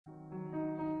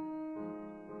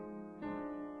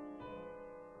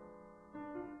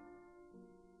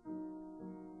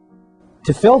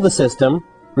To fill the system,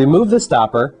 remove the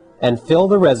stopper and fill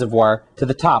the reservoir to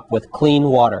the top with clean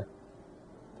water.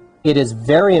 It is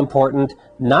very important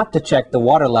not to check the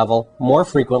water level more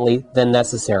frequently than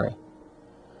necessary.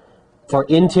 For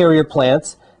interior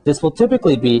plants, this will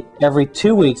typically be every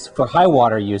 2 weeks for high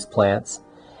water use plants,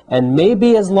 and may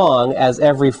be as long as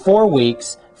every 4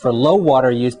 weeks for low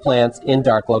water use plants in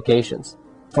dark locations.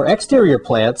 For exterior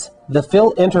plants, the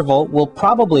fill interval will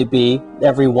probably be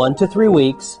every 1 to 3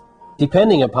 weeks,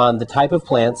 depending upon the type of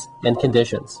plants and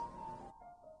conditions.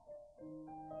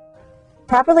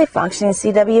 Properly functioning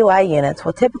CWI units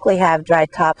will typically have dry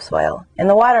topsoil, and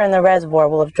the water in the reservoir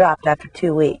will have dropped after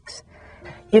 2 weeks.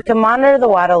 You can monitor the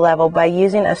water level by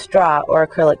using a straw or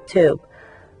acrylic tube.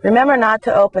 Remember not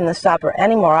to open the stopper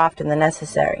any more often than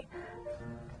necessary.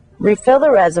 Refill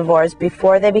the reservoirs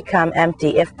before they become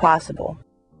empty if possible.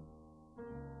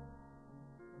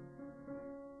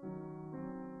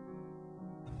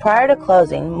 Prior to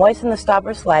closing, moisten the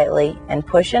stopper slightly and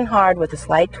push in hard with a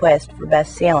slight twist for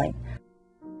best sealing.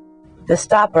 The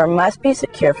stopper must be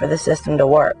secure for the system to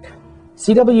work.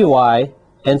 CWI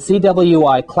and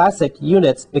CWI Classic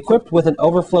units equipped with an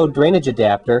overflow drainage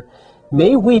adapter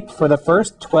may weep for the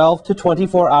first 12 to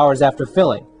 24 hours after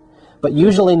filling, but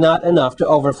usually not enough to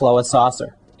overflow a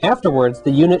saucer. Afterwards,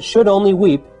 the unit should only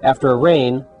weep after a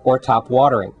rain or top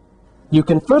watering. You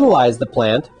can fertilize the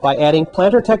plant by adding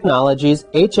Planter Technologies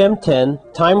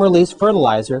HM10 time-release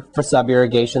fertilizer for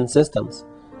sub-irrigation systems.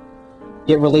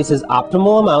 It releases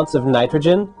optimal amounts of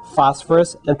nitrogen,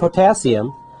 phosphorus, and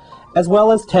potassium, as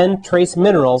well as 10 trace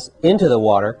minerals into the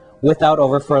water without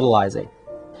over-fertilizing.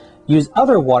 Use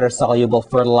other water-soluble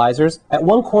fertilizers at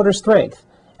 1/4 strength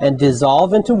and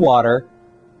dissolve into water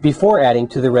before adding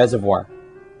to the reservoir.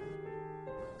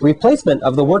 Replacement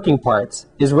of the working parts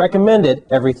is recommended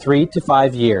every 3 to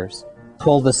 5 years.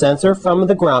 Pull the sensor from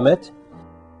the grommet,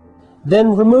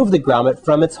 then remove the grommet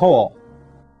from its hole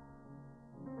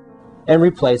and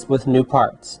replace with new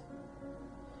parts.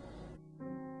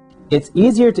 It's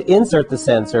easier to insert the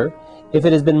sensor if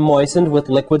it has been moistened with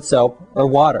liquid soap or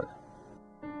water.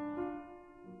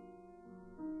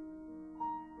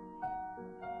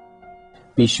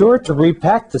 Be sure to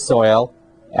repack the soil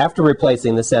after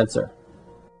replacing the sensor.